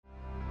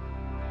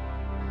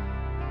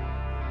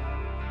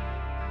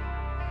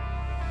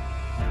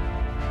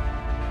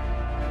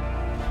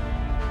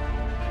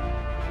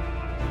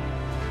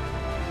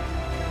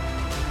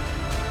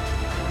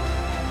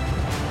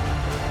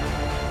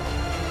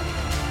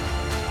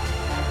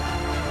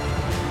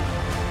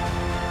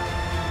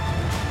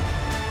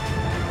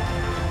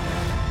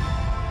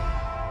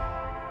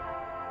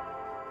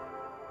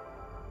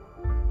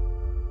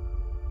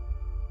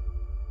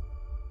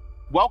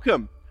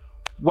Welcome.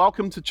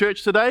 Welcome to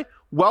church today.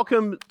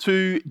 Welcome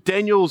to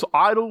Daniel's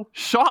Idol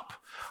Shop,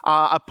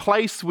 a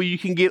place where you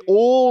can get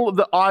all of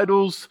the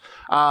idols,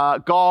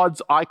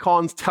 gods,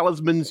 icons,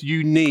 talismans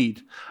you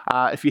need.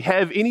 If you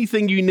have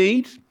anything you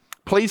need,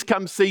 please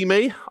come see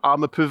me.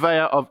 I'm a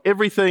purveyor of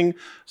everything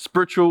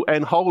spiritual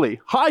and holy.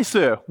 Hi,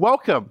 sir.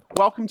 Welcome.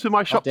 Welcome to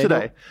my shop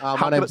today.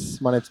 My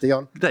name's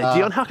Dion.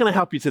 Dion, how can I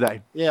help you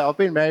today? Yeah, I've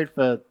been married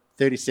for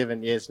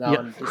 37 years now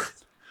and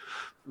just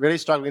really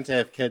struggling to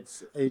have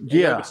kids. Are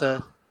you able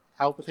to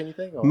help with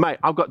anything? Or? Mate,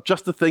 I've got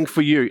just the thing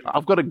for you.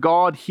 I've got a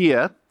god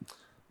here,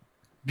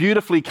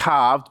 beautifully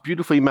carved,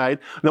 beautifully made.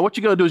 Now what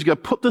you're going to do is you're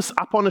going to put this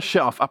up on a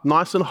shelf, up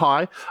nice and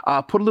high,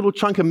 put a little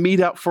chunk of meat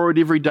out for it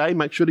every day,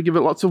 make sure to give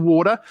it lots of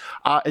water.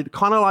 It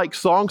kind of like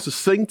songs to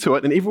sing to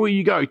it, and everywhere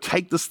you go,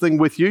 take this thing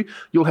with you.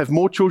 You'll have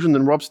more children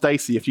than Rob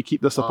Stacey if you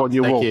keep this up on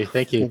your wall.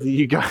 Thank you. There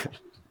you go.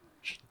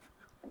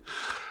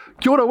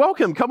 Kia ora,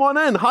 welcome. Come on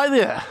in. Hi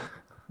there.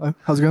 Hello,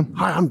 how's it going?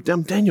 Hi, I'm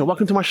Daniel.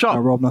 Welcome to my shop.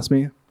 Rob, nice to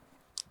meet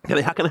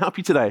you. How can I help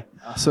you today?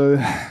 So,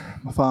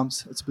 my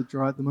farm's, it's a bit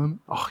dry at the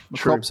moment. Oh, My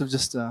true. crops have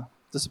just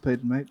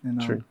dissipated, mate, and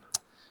True.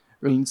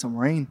 really need some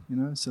rain,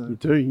 so... You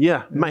do,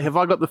 yeah. Mate, have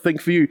I got the thing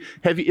for you?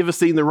 Have you ever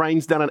seen the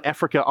rains down in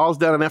Africa? I was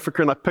down in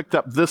Africa and I picked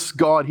up this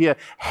god here,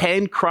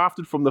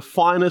 handcrafted from the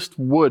finest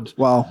wood.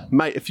 Wow.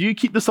 Mate, if you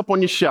keep this up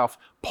on your shelf,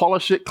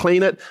 polish it,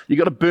 clean it, you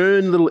got to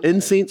burn a little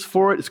incense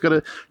for it.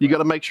 You got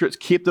to make sure it's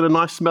kept in a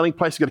nice smelling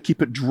place. You got to keep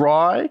it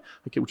dry,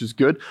 okay, which is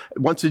good.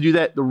 Once you do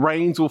that, the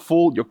rains will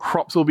fall, your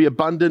crops will be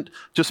abundant.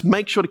 Just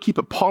make sure to keep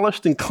it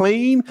polished and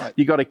clean. Right.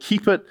 You got to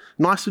keep it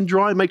nice and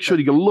dry. Make sure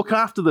you can look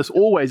after this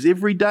always,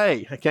 every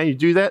day. Okay, you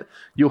do that,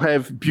 you'll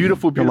have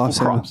beautiful, beautiful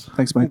lifesaver. crops.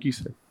 Thanks, mate. Thank you,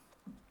 sir.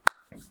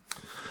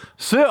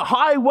 Sir,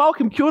 hi,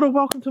 welcome, kia ora,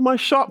 welcome to my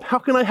shop. How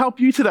can I help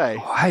you today?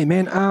 Hey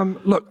man,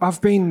 look, I've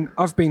been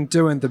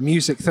doing the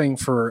music thing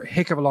for a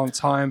heck of a long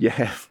time.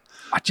 Yeah.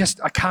 I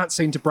can't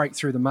seem to break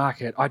through the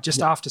market.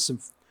 After some,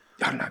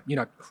 I don't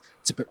know,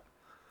 it's a bit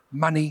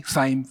money,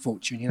 fame,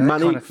 fortune, that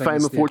Money, kind of thing fame,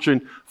 is and there.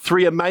 fortune.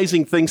 Three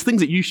amazing things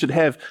that you should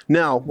have.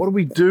 Now, what do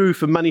we do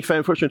for money, fame,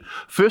 and fortune?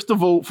 First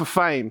of all, for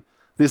fame,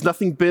 there's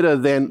nothing better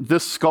than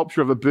this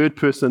sculpture of a bird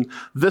person.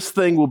 This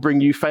thing will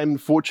bring you fame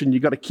and fortune.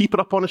 You've got to keep it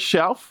up on a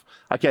shelf.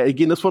 Okay,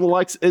 again, this one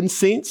likes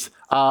incense,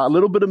 a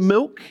little bit of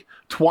milk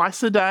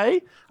twice a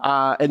day,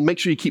 and make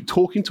sure you keep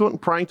talking to it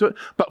and praying to it.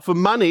 But for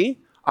money,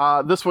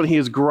 this one here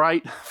is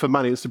great for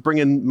money. It's to bring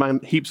in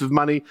heaps of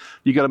money.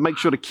 You got to make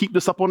sure to keep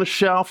this up on a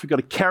shelf. You got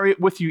to carry it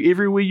with you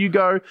everywhere you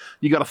go.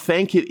 You got to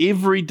thank it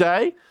every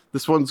day.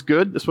 This one's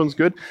good. This one's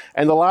good.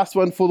 And the last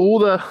one for all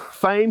the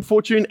fame,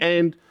 fortune,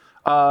 and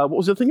what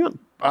was the other thing?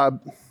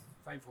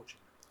 Fame, fortune.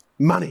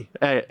 Money.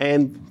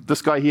 And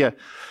this guy here,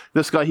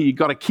 you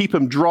got to keep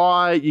him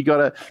dry. You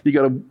got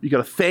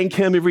to thank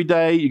him every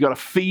day. You got to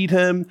feed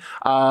him.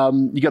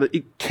 You got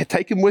to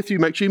take him with you.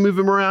 Make sure you move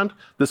him around.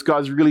 This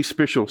guy's really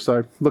special.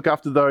 So look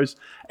after those,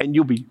 and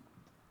you'll be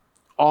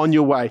on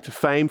your way to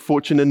fame,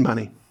 fortune, and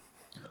money.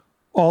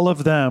 All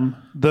of them,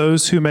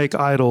 those who make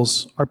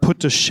idols, are put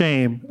to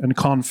shame and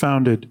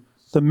confounded.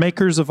 The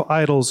makers of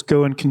idols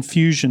go in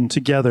confusion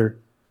together.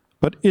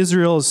 But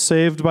Israel is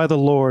saved by the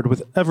Lord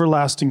with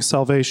everlasting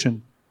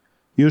salvation.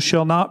 You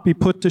shall not be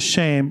put to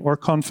shame or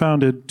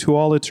confounded to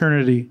all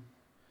eternity.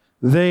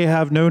 They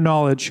have no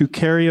knowledge who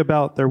carry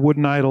about their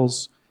wooden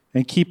idols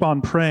and keep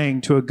on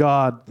praying to a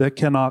God that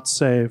cannot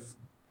save.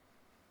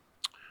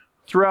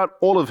 Throughout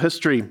all of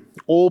history,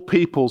 all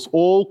peoples,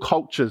 all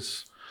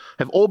cultures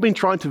have all been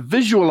trying to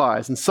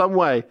visualize in some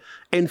way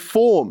and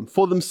form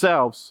for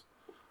themselves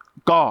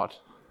God.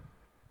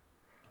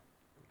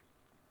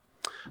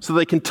 So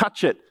they can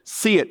touch it,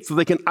 see it, so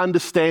they can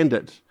understand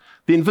it.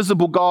 The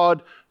invisible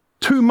God,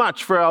 too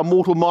much for our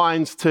mortal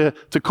minds to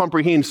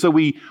comprehend, so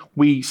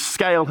we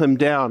scale him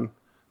down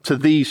to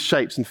these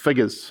shapes and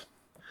figures.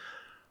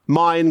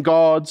 Mayan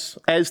gods,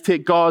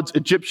 Aztec gods,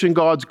 Egyptian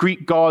gods,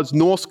 Greek gods,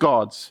 Norse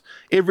gods.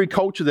 Every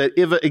culture that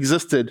ever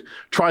existed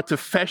tried to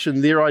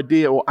fashion their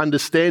idea or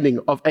understanding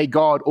of a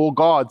god or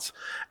gods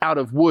out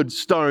of wood,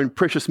 stone,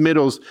 precious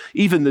metals,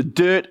 even the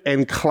dirt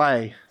and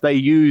clay they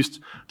used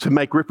to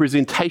make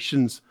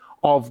representations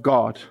of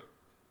God.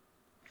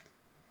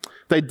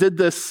 They did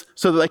this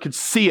so that they could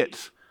see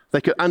it,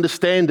 they could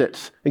understand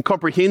it and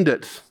comprehend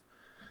it.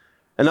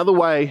 Another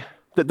way,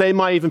 that they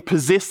may even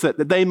possess it,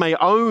 that they may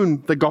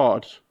own the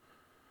God,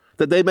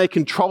 that they may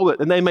control it,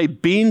 and they may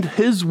bend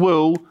his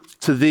will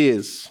to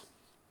theirs.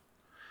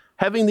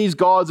 Having these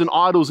gods and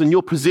idols in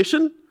your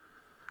possession,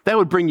 that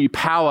would bring you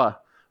power,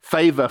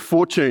 favor,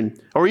 fortune,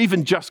 or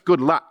even just good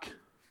luck.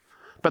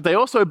 But they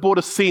also brought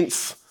a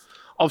sense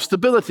of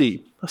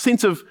stability, a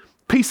sense of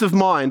peace of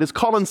mind. As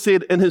Colin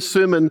said in his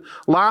sermon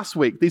last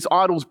week, these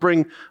idols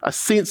bring a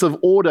sense of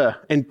order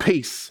and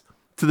peace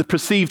to the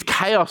perceived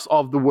chaos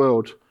of the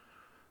world.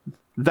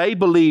 They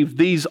believe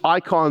these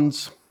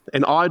icons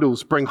and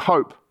idols bring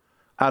hope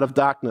out of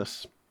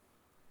darkness.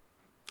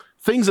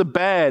 Things are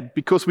bad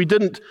because we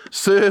didn't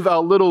serve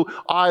our little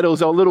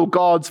idols, our little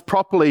gods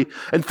properly.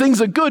 And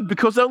things are good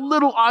because our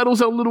little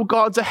idols, our little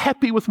gods are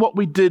happy with what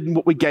we did and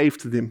what we gave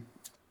to them.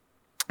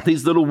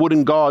 these little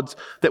wooden gods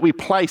that we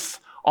place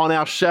on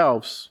our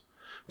shelves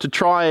to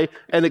try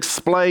and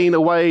explain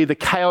away the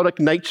chaotic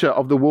nature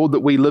of the world that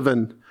we live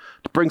in,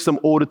 to bring some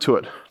order to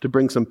it, to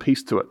bring some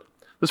peace to it.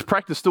 This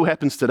practice still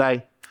happens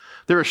today.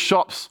 There are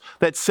shops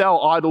that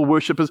sell idol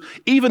worshippers.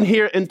 Even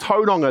here in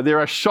Tauranga, there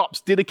are shops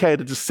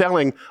dedicated to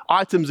selling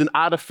items and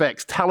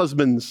artifacts,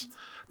 talismans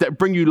that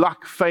bring you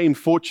luck, fame,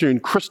 fortune,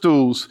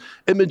 crystals,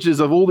 images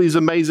of all these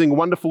amazing,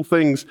 wonderful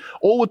things,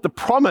 all with the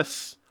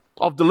promise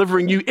of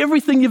delivering you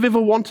everything you've ever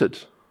wanted.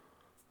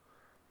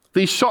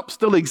 These shops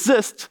still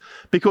exist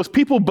because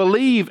people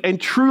believe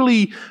and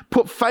truly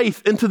put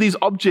faith into these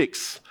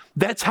objects.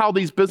 That's how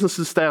these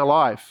businesses stay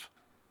alive.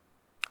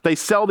 They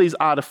sell these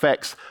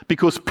artifacts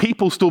because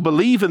people still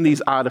believe in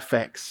these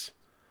artifacts.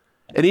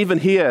 And even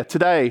here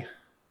today,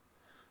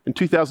 in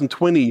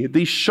 2020,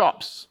 these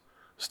shops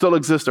still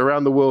exist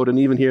around the world and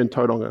even here in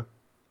Tauranga.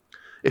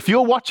 If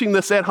you're watching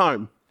this at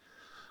home,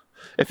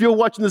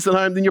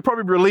 then you're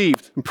probably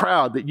relieved and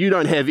proud that you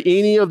don't have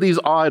any of these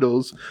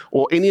idols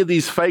or any of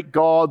these fake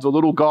gods or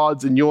little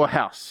gods in your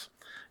house.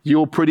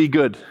 You're pretty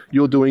good.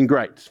 You're doing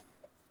great.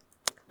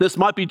 This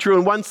might be true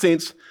in one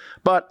sense,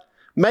 but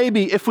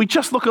maybe if we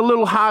just look a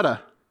little harder,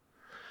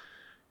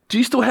 do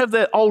you still have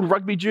that old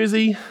rugby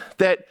jersey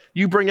that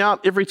you bring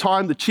out every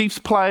time the Chiefs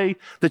play,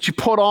 that you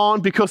put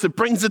on because it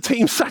brings the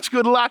team such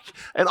good luck?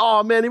 And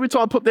oh man, every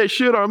time I put that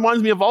shirt on, it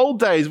reminds me of old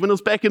days when I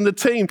was back in the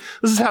team.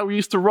 This is how we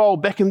used to roll.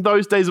 Back in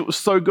those days, it was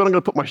so good. I'm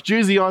going to put my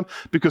jersey on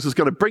because it's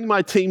going to bring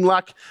my team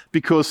luck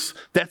because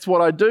that's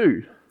what I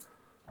do.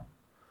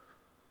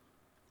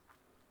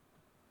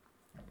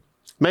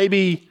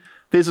 Maybe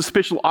there's a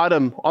special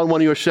item on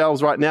one of your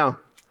shelves right now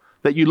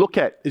that you look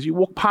at as you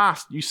walk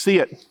past, you see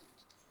it.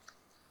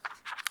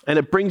 And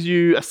it brings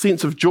you a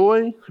sense of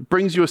joy, it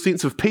brings you a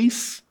sense of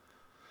peace.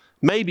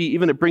 Maybe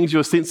even it brings you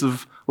a sense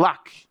of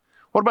luck.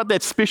 What about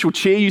that special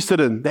chair you sit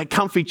in, that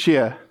comfy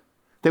chair?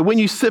 That when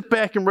you sit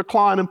back and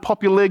recline and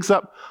pop your legs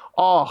up,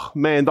 oh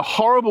man, the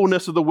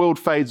horribleness of the world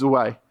fades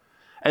away.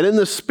 And in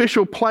this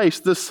special place,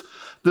 this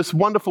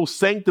wonderful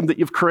sanctum that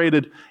you've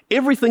created,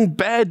 everything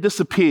bad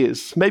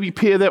disappears. Maybe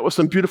pair that with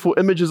some beautiful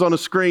images on a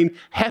screen,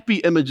 happy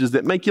images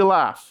that make you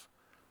laugh.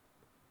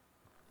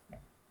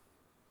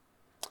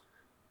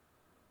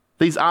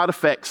 These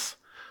artifacts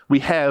we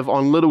have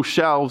on little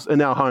shelves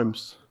in our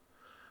homes.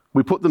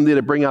 We put them there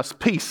to bring us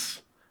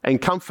peace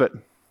and comfort,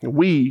 and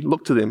we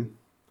look to them.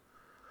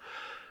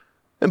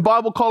 In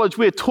Bible college,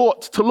 we're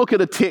taught to look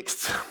at a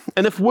text,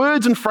 and if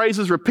words and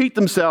phrases repeat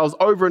themselves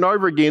over and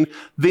over again,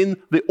 then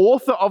the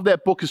author of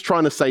that book is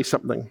trying to say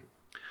something.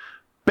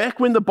 Back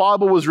when the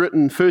Bible was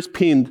written, first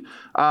penned,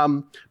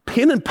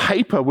 pen and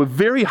paper were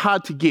very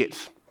hard to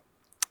get.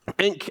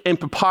 Ink and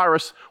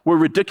papyrus were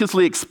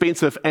ridiculously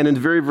expensive and in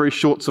very, very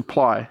short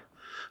supply.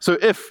 So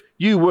if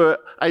you were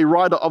a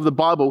writer of the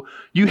Bible,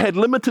 you had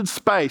limited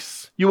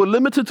space. You were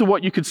limited to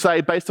what you could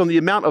say based on the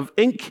amount of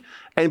ink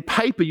and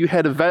paper you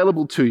had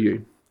available to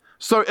you.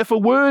 So if a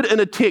word in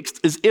a text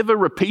is ever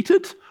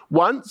repeated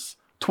once,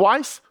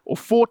 twice, or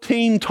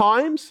 14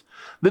 times,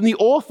 then the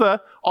author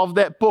of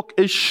that book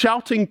is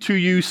shouting to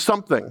you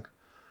something.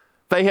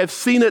 They have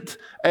seen it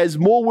as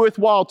more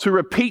worthwhile to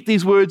repeat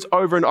these words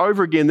over and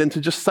over again than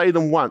to just say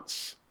them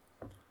once.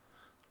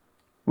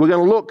 We're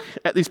going to look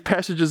at these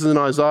passages in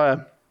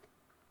Isaiah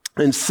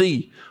and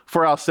see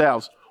for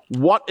ourselves,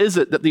 what is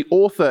it that the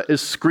author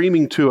is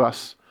screaming to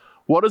us?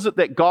 What is it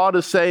that God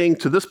is saying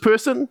to this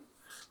person?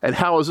 And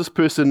how is this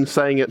person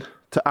saying it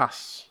to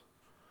us?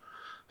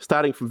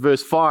 Starting from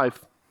verse 5.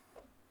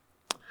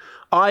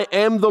 I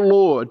am the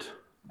Lord.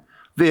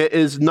 There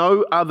is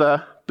no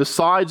other.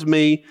 Besides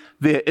me,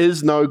 there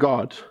is no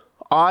God.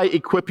 I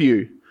equip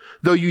you,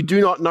 though you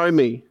do not know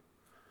me,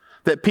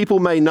 that people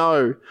may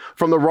know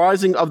from the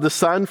rising of the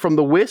sun from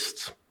the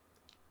west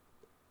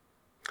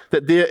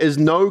that there is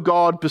no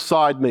God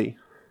beside me.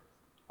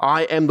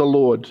 I am the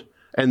Lord,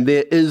 and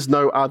there is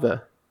no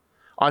other.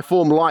 I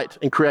form light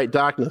and create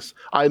darkness.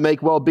 I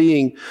make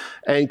well-being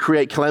and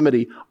create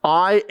calamity.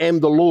 I am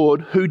the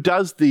Lord who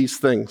does these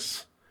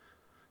things.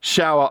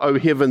 Shower, O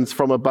heavens,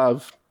 from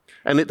above,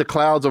 and let the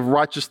clouds of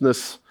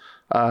righteousness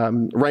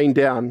rain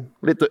down.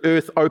 Let the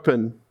earth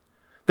open,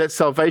 that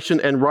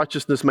salvation and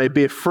righteousness may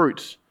bear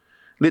fruit.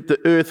 Let the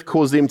earth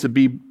cause them to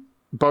be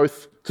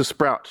both to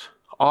sprout.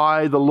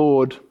 I, the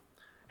Lord,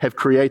 have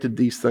created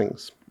these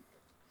things.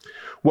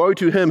 Woe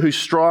to him who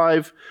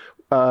strive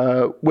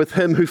with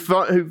him who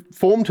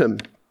formed him,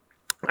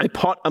 a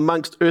pot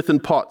amongst earthen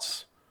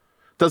pots.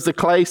 Does the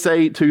clay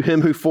say to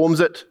him who forms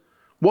it,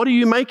 what are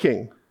you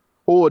making?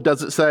 Or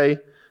does it say,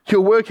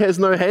 your work has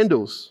no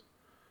handles?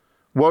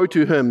 Woe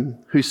to him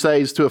who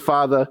says to a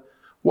father,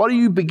 what are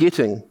you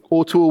begetting?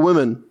 Or to a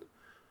woman,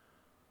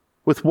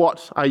 with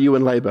what are you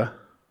in labor?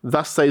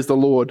 Thus says the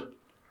Lord,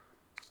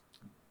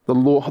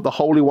 the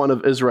Holy One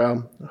of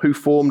Israel, who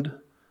formed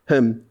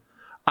him.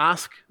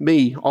 Ask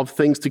me of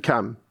things to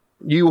come.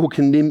 You will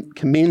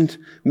commend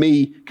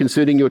me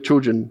concerning your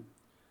children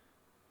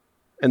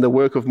and the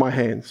work of my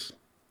hands.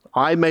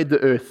 I made the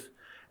earth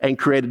and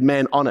created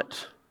man on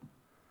it.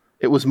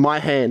 It was my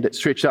hand that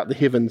stretched out the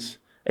heavens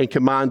and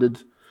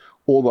commanded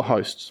all the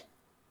hosts.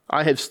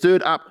 I have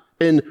stirred up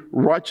in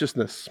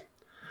righteousness.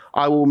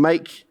 I will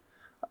make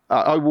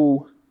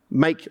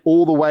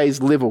all the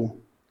ways level.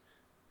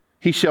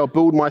 He shall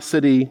build my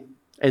city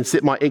and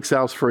set my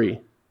exiles free,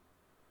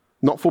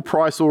 not for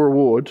price or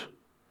reward,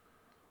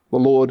 the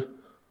Lord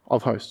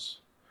of hosts.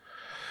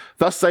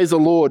 Thus says the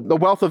Lord, the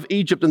wealth of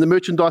Egypt and the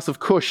merchandise of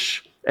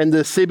Cush and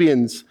the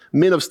Sabeans,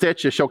 men of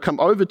stature, shall come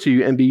over to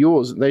you and be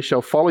yours, and they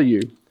shall follow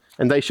you,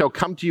 and they shall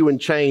come to you in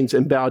chains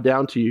and bow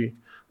down to you.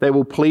 They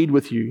will plead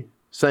with you,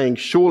 saying,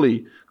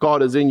 surely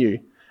God is in you,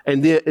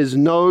 and there is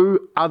no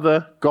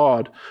other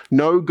God,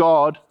 no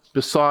God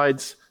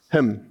besides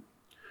him.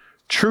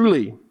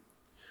 Truly,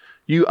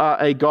 you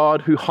are a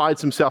God who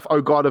hides himself,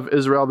 O God of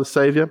Israel, the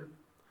Savior.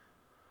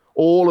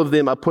 All of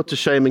them are put to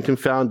shame and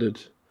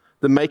confounded.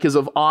 The makers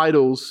of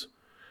idols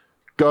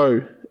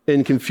go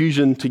in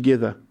confusion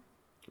together.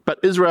 But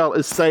Israel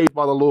is saved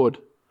by the Lord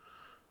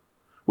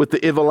with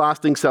the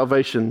everlasting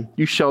salvation.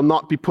 You shall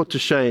not be put to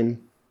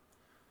shame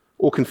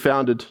or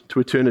confounded to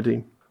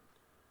eternity.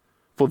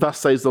 For thus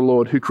says the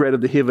Lord, who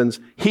created the heavens.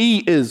 He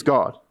is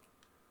God,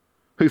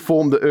 who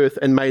formed the earth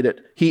and made it.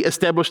 He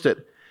established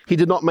it. He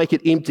did not make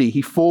it empty.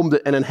 He formed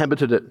it and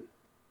inhabited it.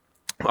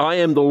 I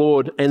am the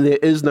Lord, and there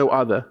is no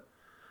other.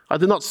 I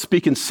did not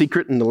speak in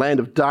secret in the land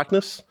of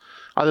darkness.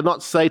 I did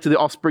not say to the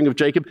offspring of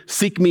Jacob,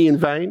 seek me in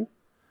vain.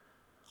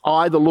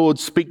 I, the Lord,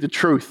 speak the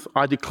truth.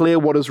 I declare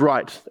what is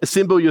right.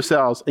 Assemble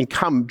yourselves and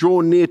come,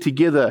 draw near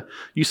together,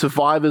 you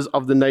survivors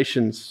of the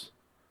nations.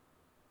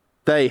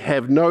 They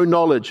have no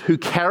knowledge, who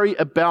carry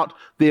about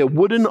their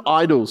wooden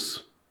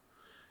idols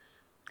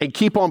and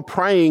keep on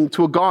praying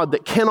to a God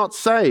that cannot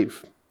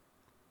save.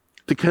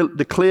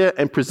 Declare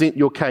and present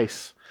your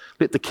case.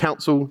 Let the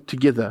council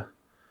together.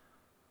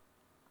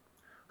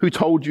 Who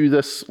told you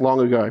this long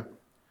ago?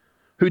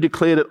 Who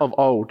declared it of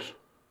old?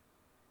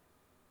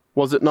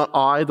 Was it not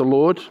I, the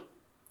Lord?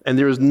 And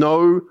there is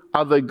no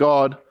other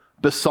God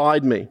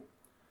beside me,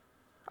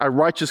 a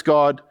righteous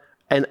God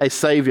and a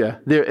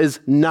Savior. There is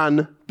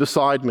none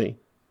beside me.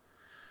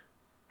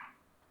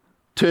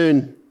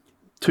 Turn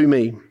to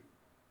me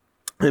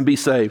and be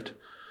saved,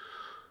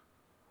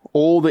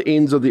 all the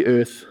ends of the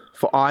earth,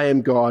 for I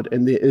am God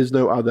and there is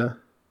no other.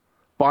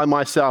 By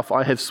myself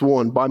I have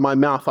sworn, by my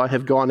mouth I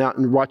have gone out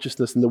in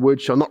righteousness, and the word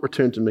shall not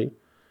return to me.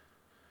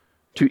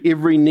 To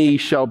every knee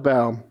shall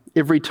bow,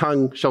 every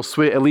tongue shall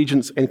swear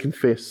allegiance and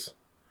confess.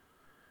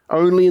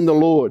 Only in the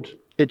Lord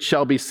it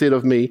shall be said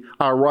of me,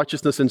 our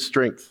righteousness and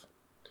strength.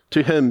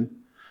 To him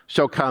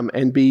shall come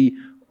and be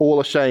all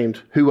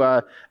ashamed who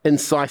are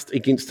incensed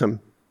against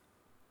him.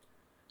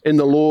 In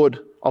the Lord,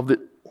 all the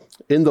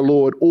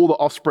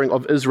offspring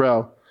of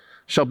Israel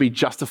shall be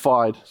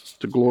justified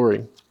to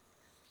glory.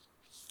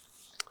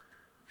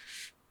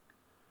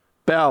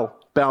 Baal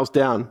bows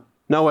down.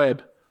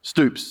 Moab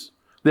stoops.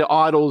 Their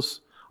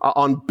idols are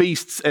on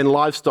beasts and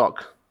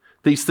livestock.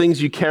 These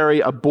things you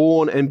carry are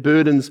borne and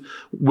burdens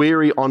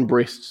weary on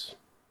breasts.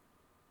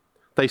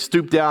 They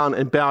stoop down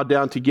and bow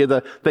down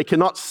together. They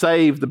cannot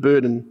save the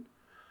burden,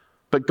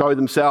 but go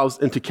themselves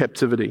into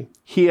captivity.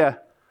 Here,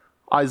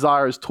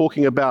 Isaiah is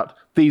talking about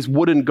these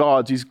wooden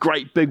gods, these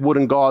great big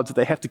wooden gods that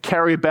they have to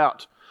carry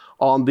about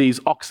on these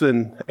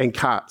oxen and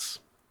carts.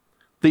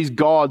 These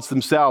gods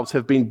themselves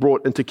have been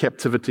brought into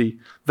captivity.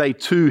 They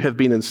too have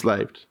been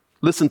enslaved.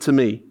 Listen to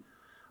me,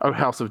 O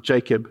house of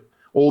Jacob,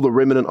 all the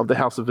remnant of the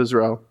house of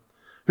Israel,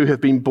 who have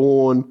been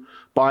born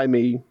by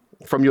me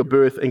from your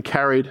birth and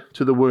carried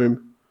to the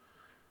womb.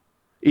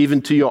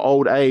 Even to your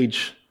old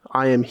age,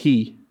 I am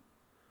he,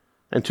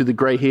 and to the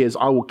gray hairs,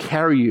 I will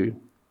carry you.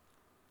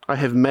 I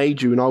have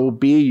made you, and I will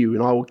bear you,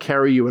 and I will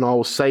carry you, and I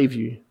will save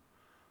you.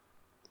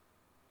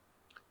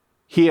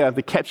 Here,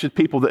 the captured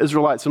people, the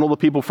Israelites and all the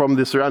people from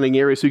the surrounding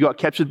areas who got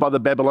captured by the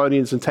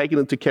Babylonians and taken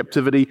into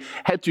captivity,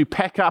 had to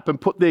pack up and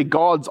put their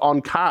gods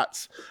on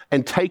carts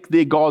and take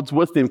their gods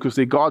with them because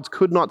their gods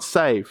could not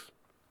save.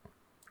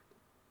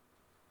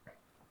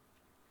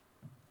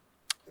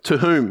 To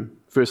whom,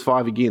 verse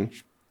 5 again,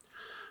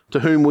 to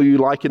whom will you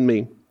liken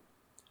me,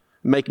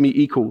 make me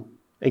equal,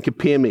 and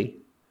compare me,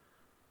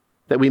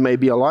 that we may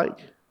be alike?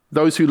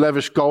 Those who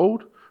lavish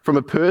gold from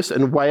a purse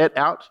and weigh it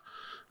out,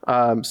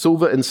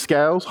 silver in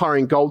scales,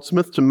 hiring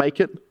goldsmiths to make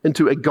it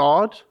into a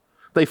god.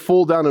 They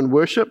fall down and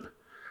worship.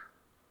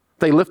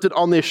 They lift it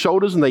on their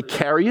shoulders and they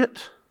carry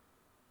it.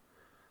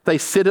 They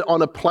set it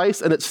on a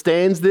place and it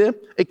stands there.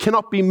 It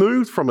cannot be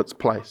moved from its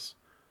place.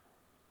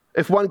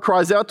 If one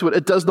cries out to it,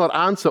 it does not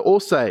answer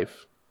or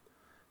save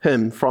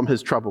him from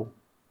his trouble.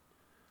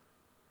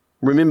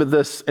 Remember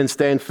this and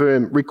stand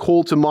firm.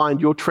 Recall to mind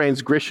your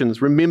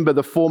transgressions. Remember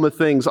the former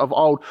things of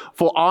old.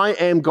 For I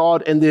am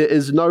God and there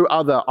is no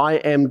other. I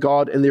am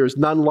God and there is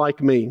none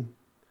like me.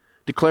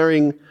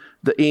 Declaring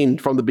the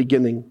end from the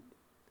beginning.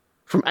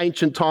 From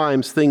ancient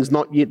times, things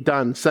not yet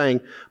done,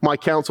 saying, my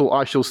counsel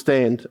I shall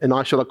stand and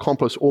I shall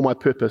accomplish all my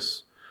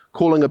purpose.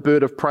 Calling a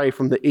bird of prey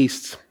from the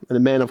east and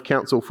a man of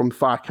counsel from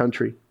far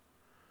country.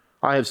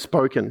 I have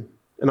spoken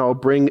and I will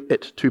bring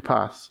it to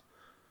pass.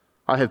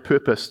 I have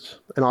purposed,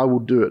 and I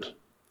will do it.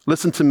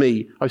 Listen to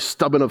me, O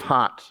stubborn of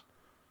heart,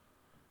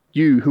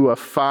 you who are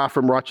far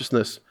from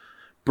righteousness.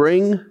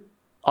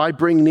 I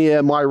bring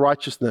near my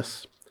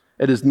righteousness.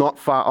 It is not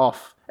far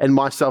off, and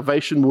my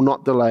salvation will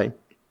not delay.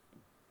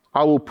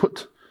 I will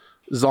put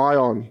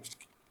salvation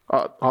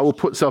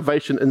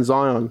in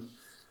Zion,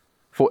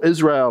 for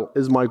Israel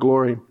is my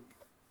glory.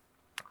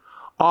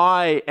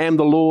 I am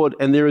the Lord,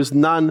 and there is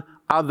none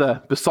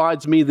other.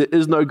 Besides me, there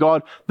is no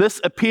God.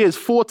 This appears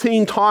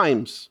 14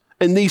 times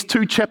in these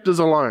 2 chapters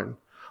alone.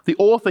 The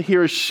author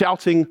here is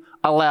shouting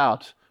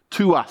aloud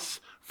to us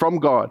from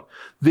God.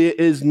 There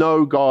is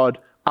no God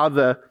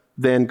other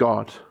than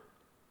God.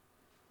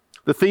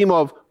 The theme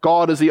of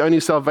God is the only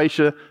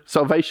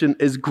salvation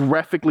is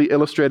graphically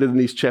illustrated in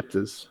these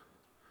chapters.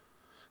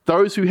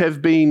 Those who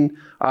have been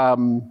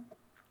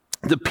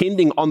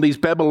depending on these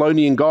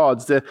Babylonian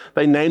gods,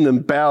 they name them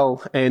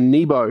Bel and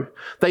Nebo.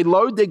 They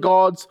load their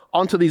gods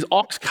onto these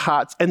ox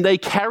carts and they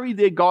carry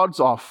their gods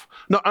off.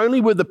 Not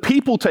only were the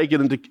people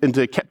taken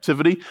into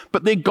captivity,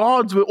 but their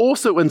gods were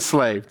also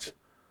enslaved.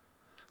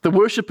 The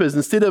worshippers,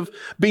 instead of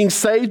being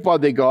saved by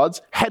their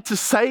gods, had to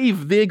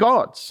save their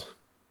gods.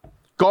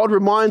 God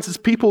reminds his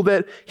people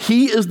that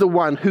he is the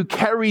one who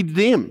carried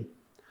them.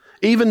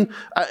 Even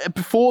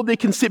before their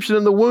conception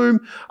in the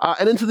womb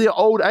and into their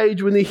old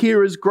age when their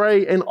hair is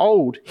grey and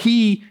old,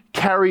 he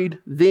carried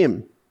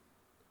them.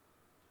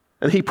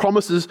 And he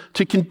promises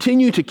to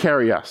continue to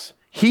carry us.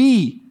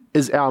 He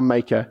is our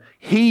maker.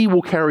 He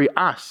will carry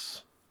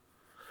us.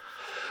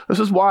 This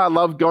is why I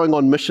love going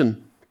on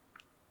mission.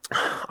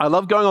 I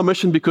love going on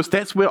mission because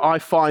that's where I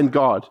find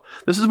God.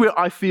 This is where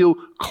I feel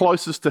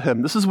closest to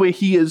him. This is where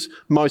he is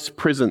most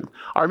present.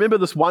 I remember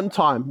this one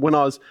time when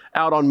I was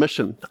out on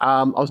mission.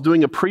 I was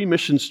doing a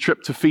pre-missions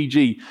trip to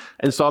Fiji.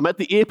 And so I'm at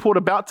the airport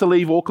about to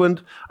leave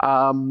Auckland.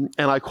 And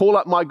I call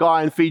up my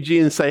guy in Fiji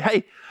and say,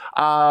 hey,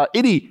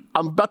 Eddie,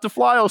 I'm about to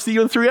fly. I'll see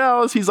you in 3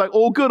 hours. He's like,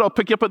 all good. I'll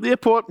pick you up at the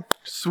airport.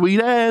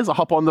 Sweet as. I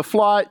hop on the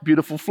flight.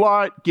 Beautiful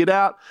flight. Get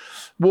out.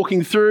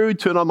 Walking through.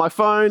 Turn on my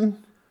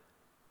phone.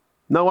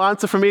 No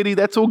answer from Eddie,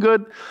 that's all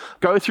good.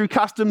 Go through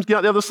customs, get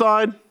out the other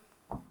side.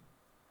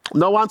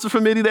 No answer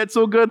from Eddie, that's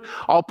all good.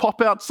 I'll pop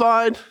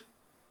outside.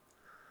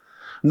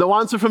 No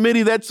answer from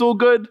Eddie, that's all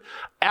good.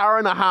 Hour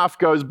and a half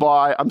goes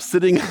by. I'm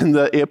sitting in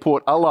the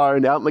airport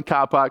alone, out in the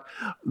car park,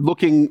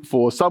 looking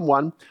for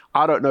someone.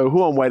 I don't know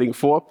who I'm waiting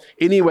for.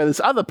 Anyway,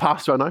 this other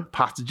pastor I know,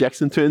 Pastor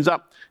Jackson, turns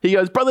up. He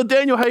goes, Brother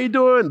Daniel, how you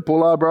doing?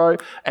 Bulla, bro.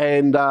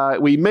 And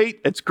we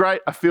meet. It's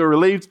great. I feel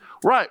relieved.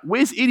 Right,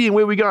 where's Eddie and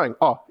where are we going?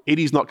 Oh,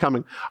 Eddie's not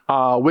coming.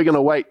 We're going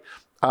to wait.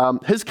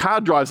 His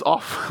car drives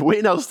off.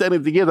 We're now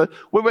standing together.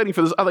 We're waiting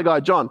for this other guy,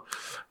 John.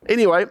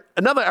 Anyway,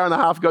 another hour and a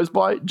half goes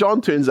by.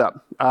 John turns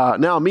up.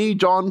 Now me,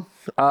 John,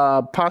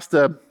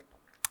 Pastor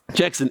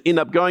Jackson end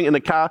up going in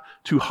a car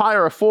to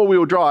hire a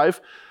 4-wheel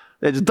drive.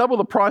 It's double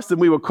the price than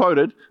we were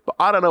quoted, but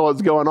I don't know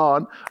what's going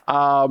on.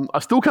 I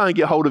still can't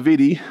get hold of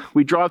Eddie.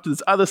 We drive to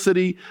this other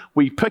city.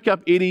 We pick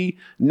up Eddie.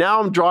 Now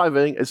I'm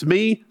driving. It's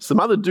me, some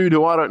other dude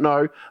who I don't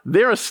know.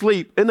 They're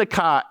asleep in the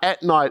car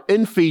at night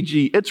in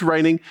Fiji. It's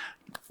raining.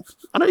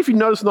 I don't know if you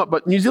noticed or not,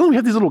 but New Zealand, we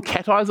have these little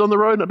cat eyes on the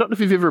road. I don't know if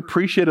you've ever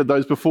appreciated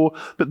those before,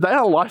 but they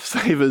are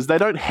lifesavers. They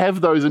don't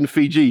have those in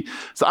Fiji.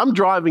 So I'm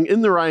driving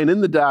in the rain, in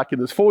the dark, in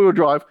this 4-wheel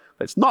drive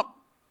that's not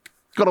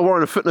got a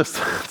warrant of fitness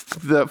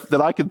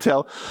that I can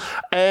tell.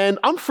 And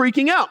I'm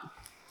freaking out.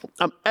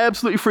 I'm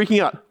absolutely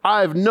freaking out.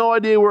 I have no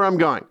idea where I'm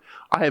going.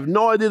 I have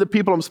no idea the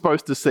people I'm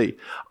supposed to see.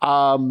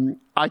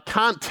 I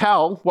can't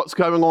tell what's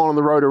going on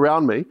the road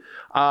around me.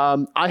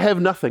 I have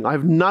nothing. I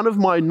have none of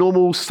my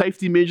normal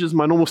safety measures,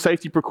 my normal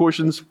safety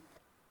precautions.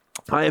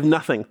 I have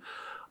nothing.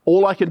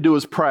 All I can do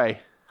is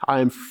pray. I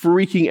am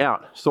freaking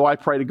out. So I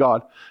pray to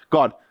God.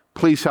 God,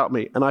 please help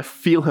me. And I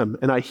feel him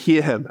and I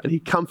hear him and he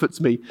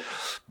comforts me.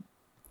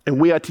 And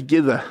we are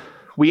together.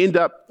 We end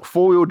up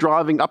 4-wheel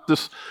driving up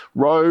this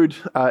road.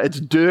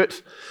 It's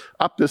dirt,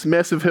 up this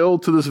massive hill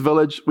to this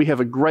village. We have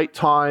a great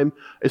time.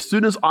 As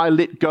soon as I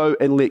let go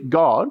and let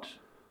God,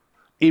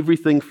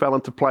 everything fell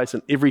into place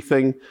and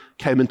everything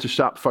came into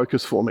sharp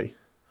focus for me.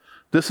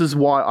 This is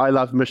why I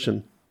love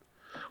mission.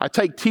 I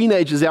take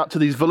teenagers out to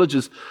these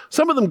villages.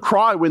 Some of them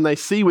cry when they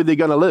see where they're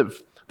going to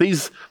live.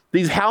 These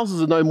houses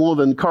are no more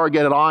than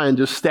corrugated iron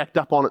just stacked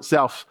up on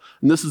itself.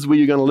 And this is where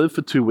you're going to live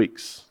for 2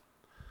 weeks.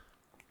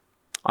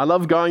 I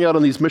love going out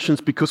on these missions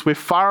because we're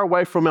far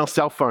away from our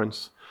cell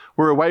phones.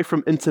 We're away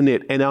from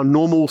internet and our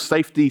normal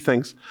safety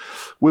things.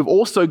 We've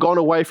also gone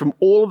away from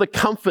all of the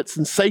comforts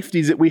and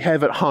safeties that we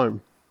have at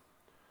home.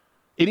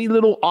 Any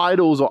little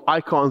idols or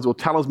icons or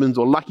talismans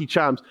or lucky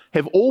charms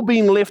have all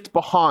been left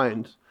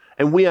behind,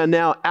 and we are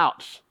now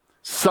out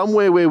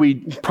somewhere where we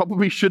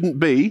probably shouldn't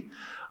be,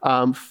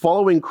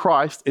 following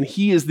Christ, and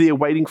he is there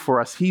waiting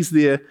for us. He's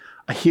there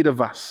ahead of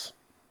us.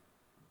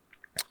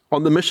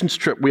 On the missions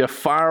trip, we are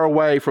far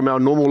away from our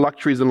normal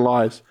luxuries and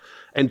lives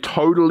and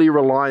totally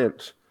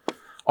reliant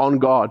on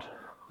God,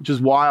 which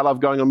is why I love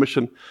going on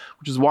mission,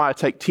 which is why I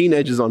take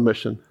teenagers on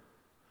mission.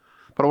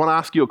 But I want to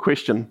ask you a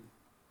question.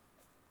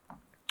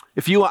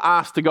 If you are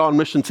asked to go on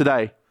mission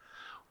today,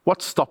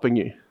 what's stopping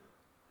you?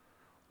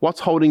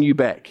 What's holding you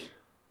back?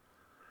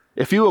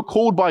 If you are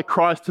called by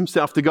Christ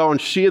himself to go and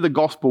share the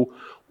gospel,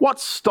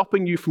 what's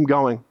stopping you from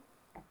going?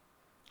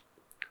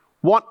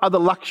 What are the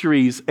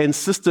luxuries and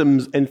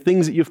systems and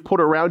things that you've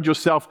put around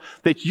yourself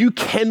that you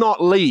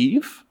cannot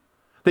leave,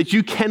 that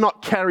you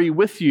cannot carry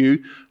with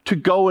you to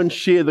go and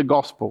share the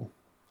gospel?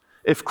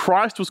 If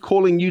Christ was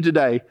calling you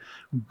today,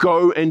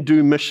 go and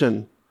do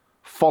mission,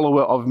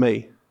 follower of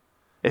me.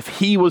 If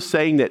he was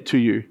saying that to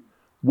you,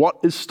 what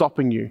is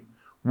stopping you?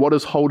 What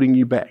is holding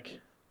you back?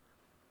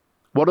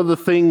 What are the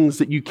things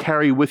that you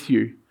carry with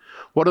you?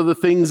 What are the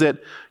things that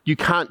you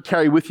can't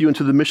carry with you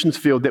into the missions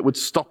field that would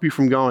stop you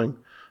from going,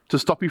 to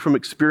stop you from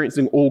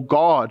experiencing all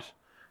God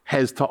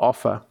has to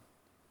offer?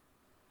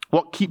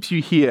 What keeps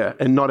you here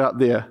and not out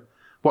there?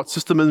 What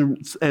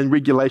systems and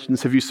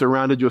regulations have you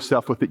surrounded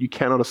yourself with that you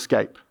cannot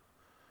escape?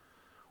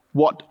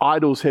 What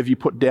idols have you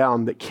put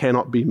down that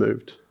cannot be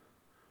moved?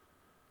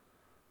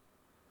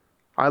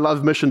 I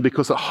love mission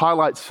because it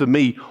highlights for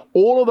me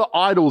all of the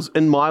idols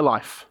in my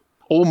life,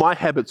 all my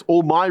habits,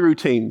 all my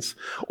routines,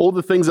 all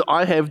the things that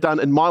I have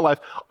done in my life.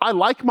 I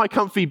like my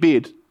comfy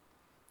bed.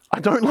 I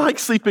don't like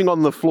sleeping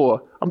on the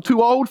floor. I'm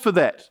too old for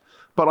that,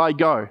 but I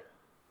go.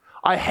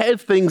 I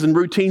have things and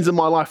routines in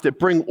my life that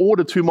bring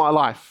order to my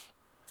life.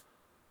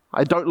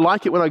 I don't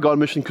like it when I go on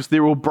mission because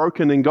they're all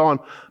broken and gone,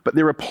 but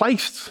they're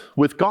replaced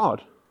with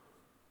God.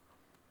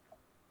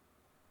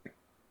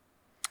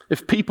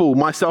 If people,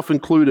 myself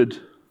included,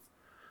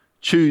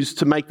 choose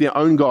to make their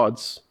own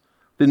gods,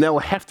 then they'll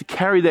have to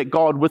carry that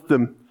God with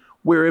them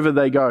wherever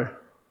they go.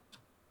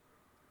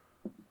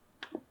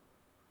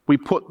 We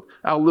put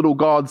our little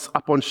gods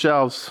up on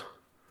shelves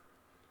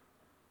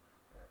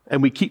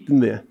and we keep them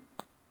there.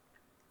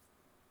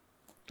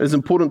 It's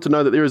important to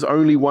know that there is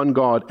only one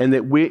God and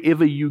that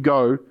wherever you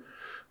go,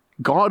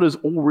 God is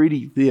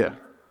already there.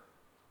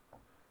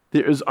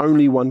 There is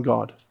only one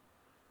God.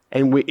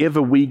 And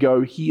wherever we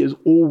go, he is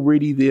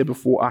already there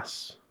before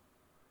us.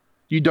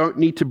 You don't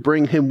need to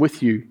bring him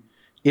with you.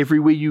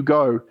 Everywhere you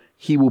go,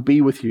 he will be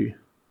with you.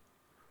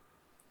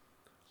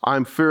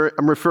 I'm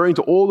referring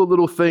to all the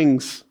little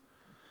things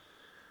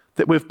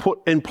that we've put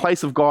in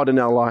place of God in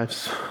our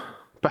lives.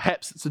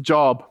 Perhaps it's a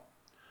job.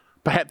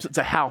 Perhaps it's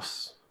a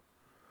house.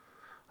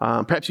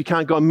 Perhaps you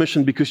can't go on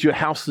mission because your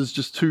house is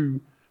just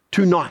too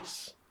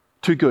nice,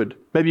 too good.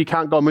 Maybe you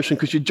can't go on mission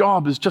because your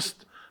job is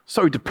just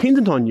so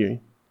dependent on you.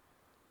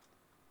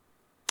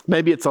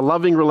 Maybe it's a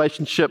loving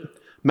relationship.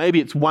 Maybe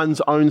it's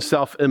one's own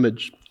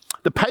self-image.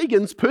 The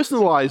pagans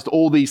personalized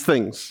all these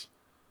things.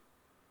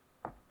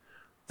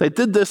 They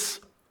did this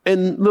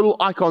in little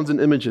icons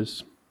and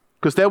images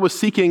because they were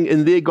seeking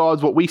in their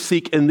gods what we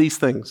seek in these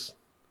things.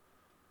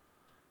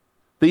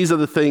 These are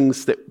the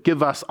things that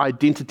give us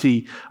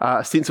identity,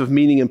 a sense of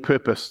meaning and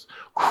purpose.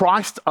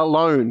 Christ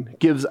alone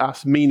gives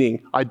us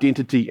meaning,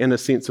 identity, and a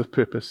sense of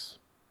purpose.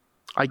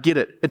 I get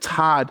it. It's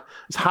hard.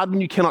 It's hard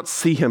when you cannot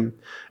see him.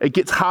 It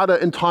gets harder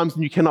in times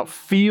when you cannot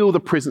feel the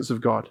presence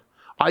of God.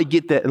 I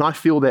get that, and I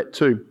feel that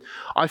too.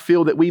 I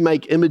feel that we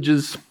make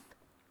images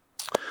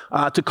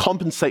to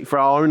compensate for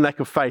our own lack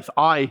of faith.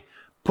 I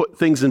put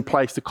things in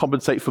place to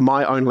compensate for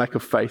my own lack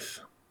of faith.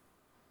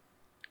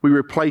 We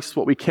replace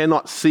what we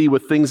cannot see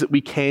with things that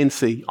we can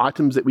see,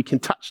 items that we can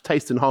touch,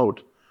 taste, and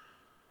hold.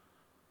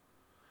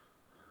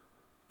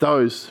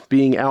 Those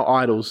being our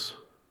idols,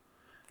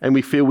 and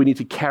we feel we need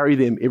to carry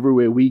them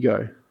everywhere we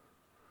go.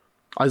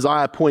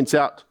 Isaiah points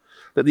out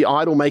that the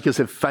idol makers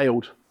have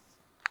failed.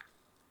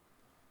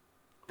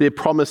 Their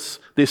promise,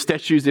 their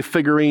statues, their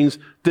figurines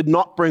did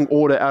not bring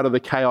order out of the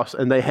chaos,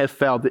 and they have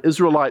failed. The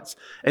Israelites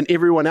and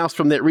everyone else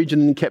from that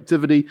region in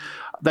captivity,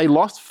 they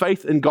lost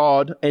faith in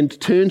God and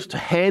turned to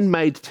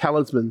handmade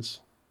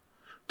talismans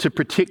to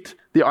protect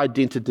their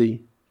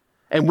identity.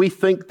 And we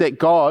think that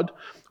God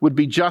would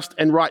be just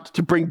and right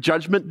to bring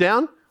judgment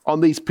down on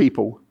these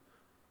people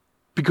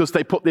because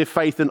they put their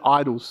faith in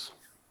idols.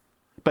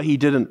 But he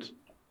didn't.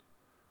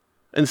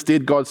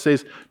 Instead, God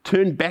says,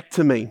 turn back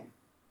to me.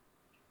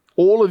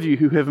 All of you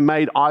who have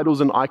made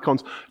idols and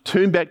icons,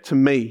 turn back to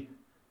me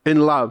in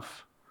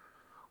love.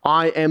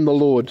 I am the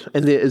Lord,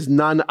 and there is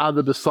none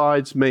other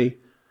besides me.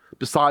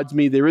 Besides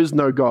me, there is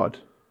no God.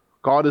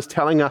 God is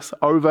telling us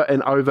over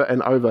and over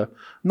and over,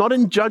 not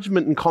in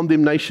judgment and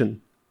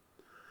condemnation.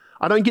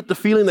 I don't get the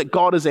feeling that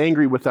God is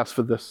angry with us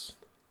for this.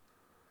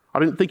 I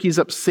don't think he's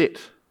upset.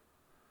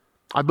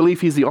 I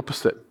believe he's the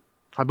opposite.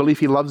 I believe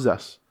he loves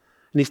us.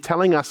 And he's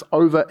telling us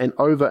over and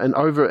over and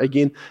over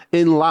again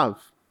in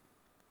love.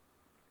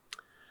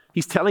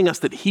 He's telling us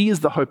that he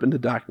is the hope in the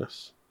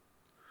darkness.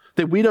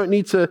 That we don't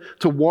need to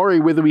worry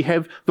whether we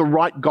have the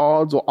right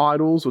gods or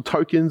idols or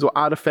tokens or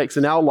artifacts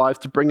in our lives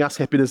to bring us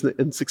happiness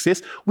and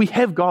success. We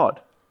have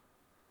God,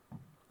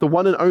 the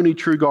one and only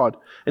true God.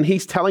 And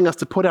he's telling us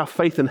to put our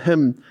faith in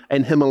him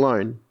and him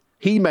alone.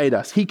 He made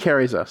us. He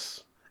carries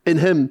us. In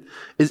him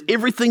is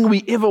everything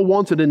we ever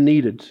wanted and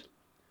needed.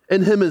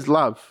 In him is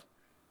love.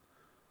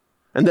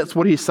 And that's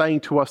what he's saying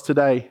to us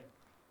today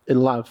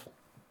in love.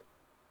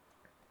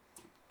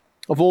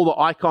 Of all the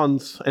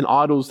icons and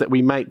idols that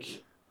we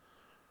make,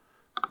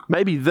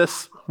 maybe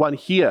this one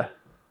here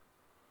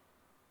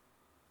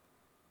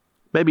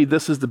maybe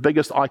this is the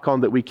biggest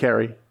icon that we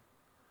carry.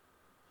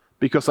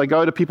 Because I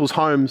go to people's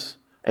homes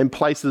and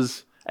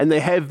places, and they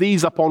have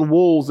these up on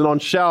walls and on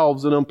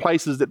shelves and on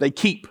places that they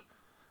keep,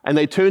 and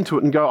they turn to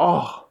it and go,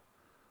 oh,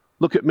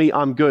 look at me,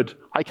 I'm good.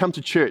 I come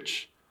to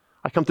church.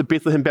 I come to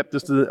Bethlehem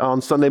Baptist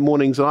on Sunday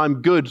mornings, and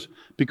I'm good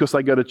because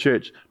I go to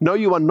church. No,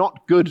 you are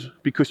not good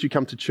because you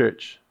come to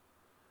church.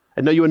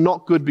 And no, you are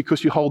not good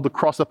because you hold the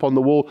cross up on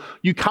the wall.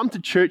 You come to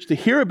church to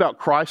hear about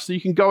Christ so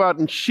you can go out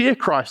and share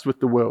Christ with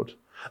the world.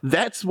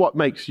 That's what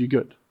makes you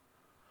good.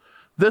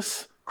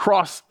 This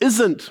cross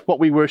isn't what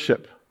we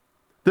worship.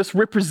 This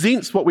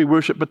represents what we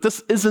worship, but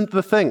this isn't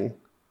the thing.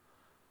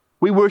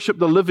 We worship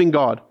the living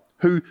God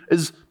who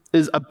is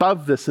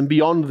above this and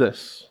beyond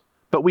this.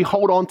 But we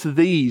hold on to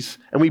these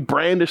and we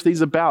brandish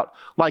these about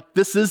like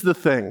this is the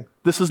thing.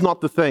 This is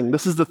not the thing.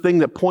 This is the thing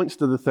that points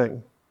to the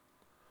thing.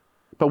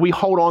 But we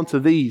hold on to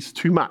these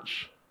too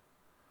much.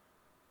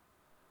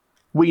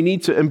 We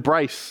need to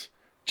embrace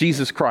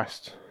Jesus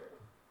Christ.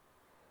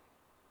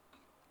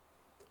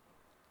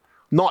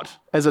 Not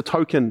as a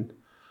token,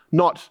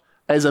 not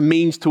as a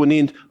means to an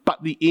end,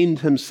 but the end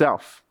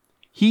himself.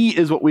 He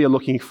is what we are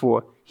looking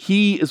for.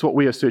 He is what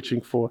we are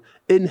searching for.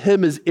 In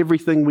him is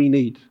everything we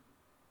need.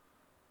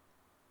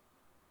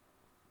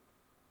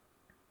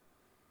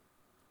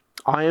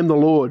 I am the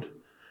Lord,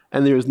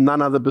 and there is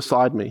none other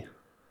beside me.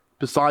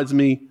 Besides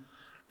me,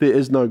 there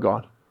is no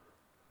God.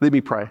 Let me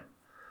pray.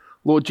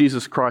 Lord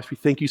Jesus Christ, we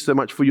thank you so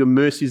much for your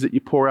mercies that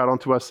you pour out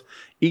onto us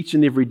each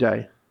and every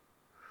day.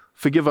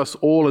 Forgive us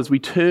all as we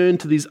turn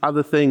to these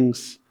other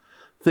things,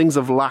 things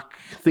of luck,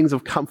 things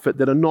of comfort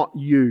that are not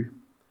you,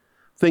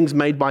 things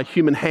made by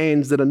human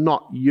hands that are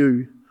not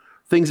you,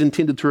 things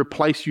intended to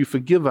replace you.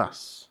 Forgive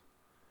us.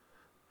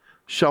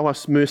 Show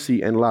us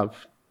mercy and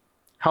love.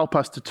 Help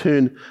us to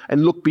turn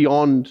and look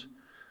beyond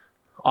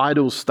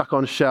idols stuck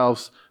on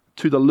shelves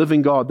to the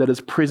living God that is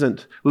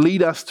present.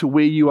 Lead us to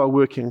where you are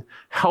working.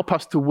 Help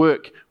us to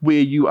work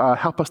where you are.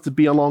 Help us to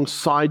be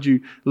alongside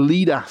you.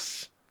 Lead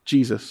us,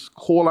 Jesus.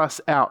 Call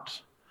us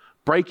out.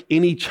 Break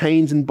any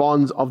chains and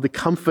bonds of the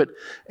comfort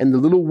and the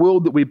little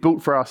world that we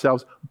built for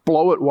ourselves.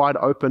 Blow it wide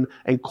open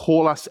and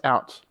call us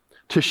out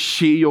to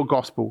share your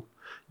gospel.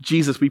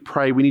 Jesus, we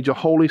pray, we need your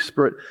Holy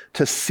Spirit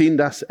to send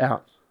us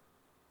out.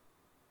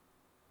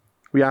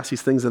 We ask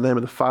these things in the name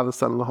of the Father,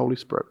 Son, and the Holy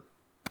Spirit.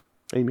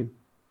 Amen.